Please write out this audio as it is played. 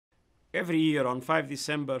Every year on 5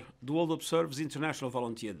 December, the world observes International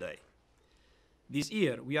Volunteer Day. This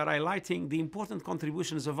year, we are highlighting the important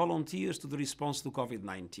contributions of volunteers to the response to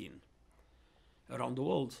COVID-19. Around the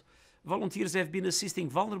world, volunteers have been assisting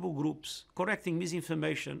vulnerable groups, correcting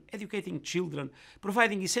misinformation, educating children,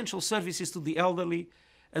 providing essential services to the elderly,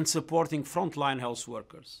 and supporting frontline health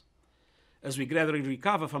workers. As we gradually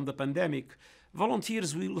recover from the pandemic,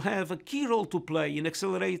 volunteers will have a key role to play in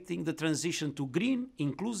accelerating the transition to green,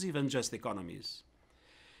 inclusive and just economies.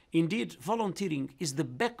 Indeed, volunteering is the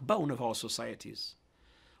backbone of our societies.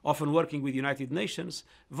 Often working with the United Nations,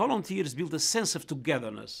 volunteers build a sense of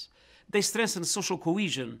togetherness. They strengthen social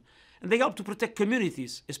cohesion, and they help to protect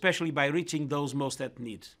communities, especially by reaching those most at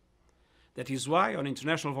need. That is why, on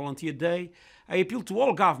International Volunteer Day, I appeal to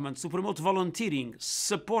all governments to promote volunteering,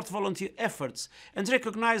 support volunteer efforts, and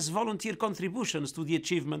recognize volunteer contributions to the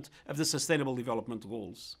achievement of the Sustainable Development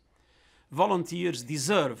Goals. Volunteers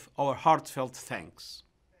deserve our heartfelt thanks.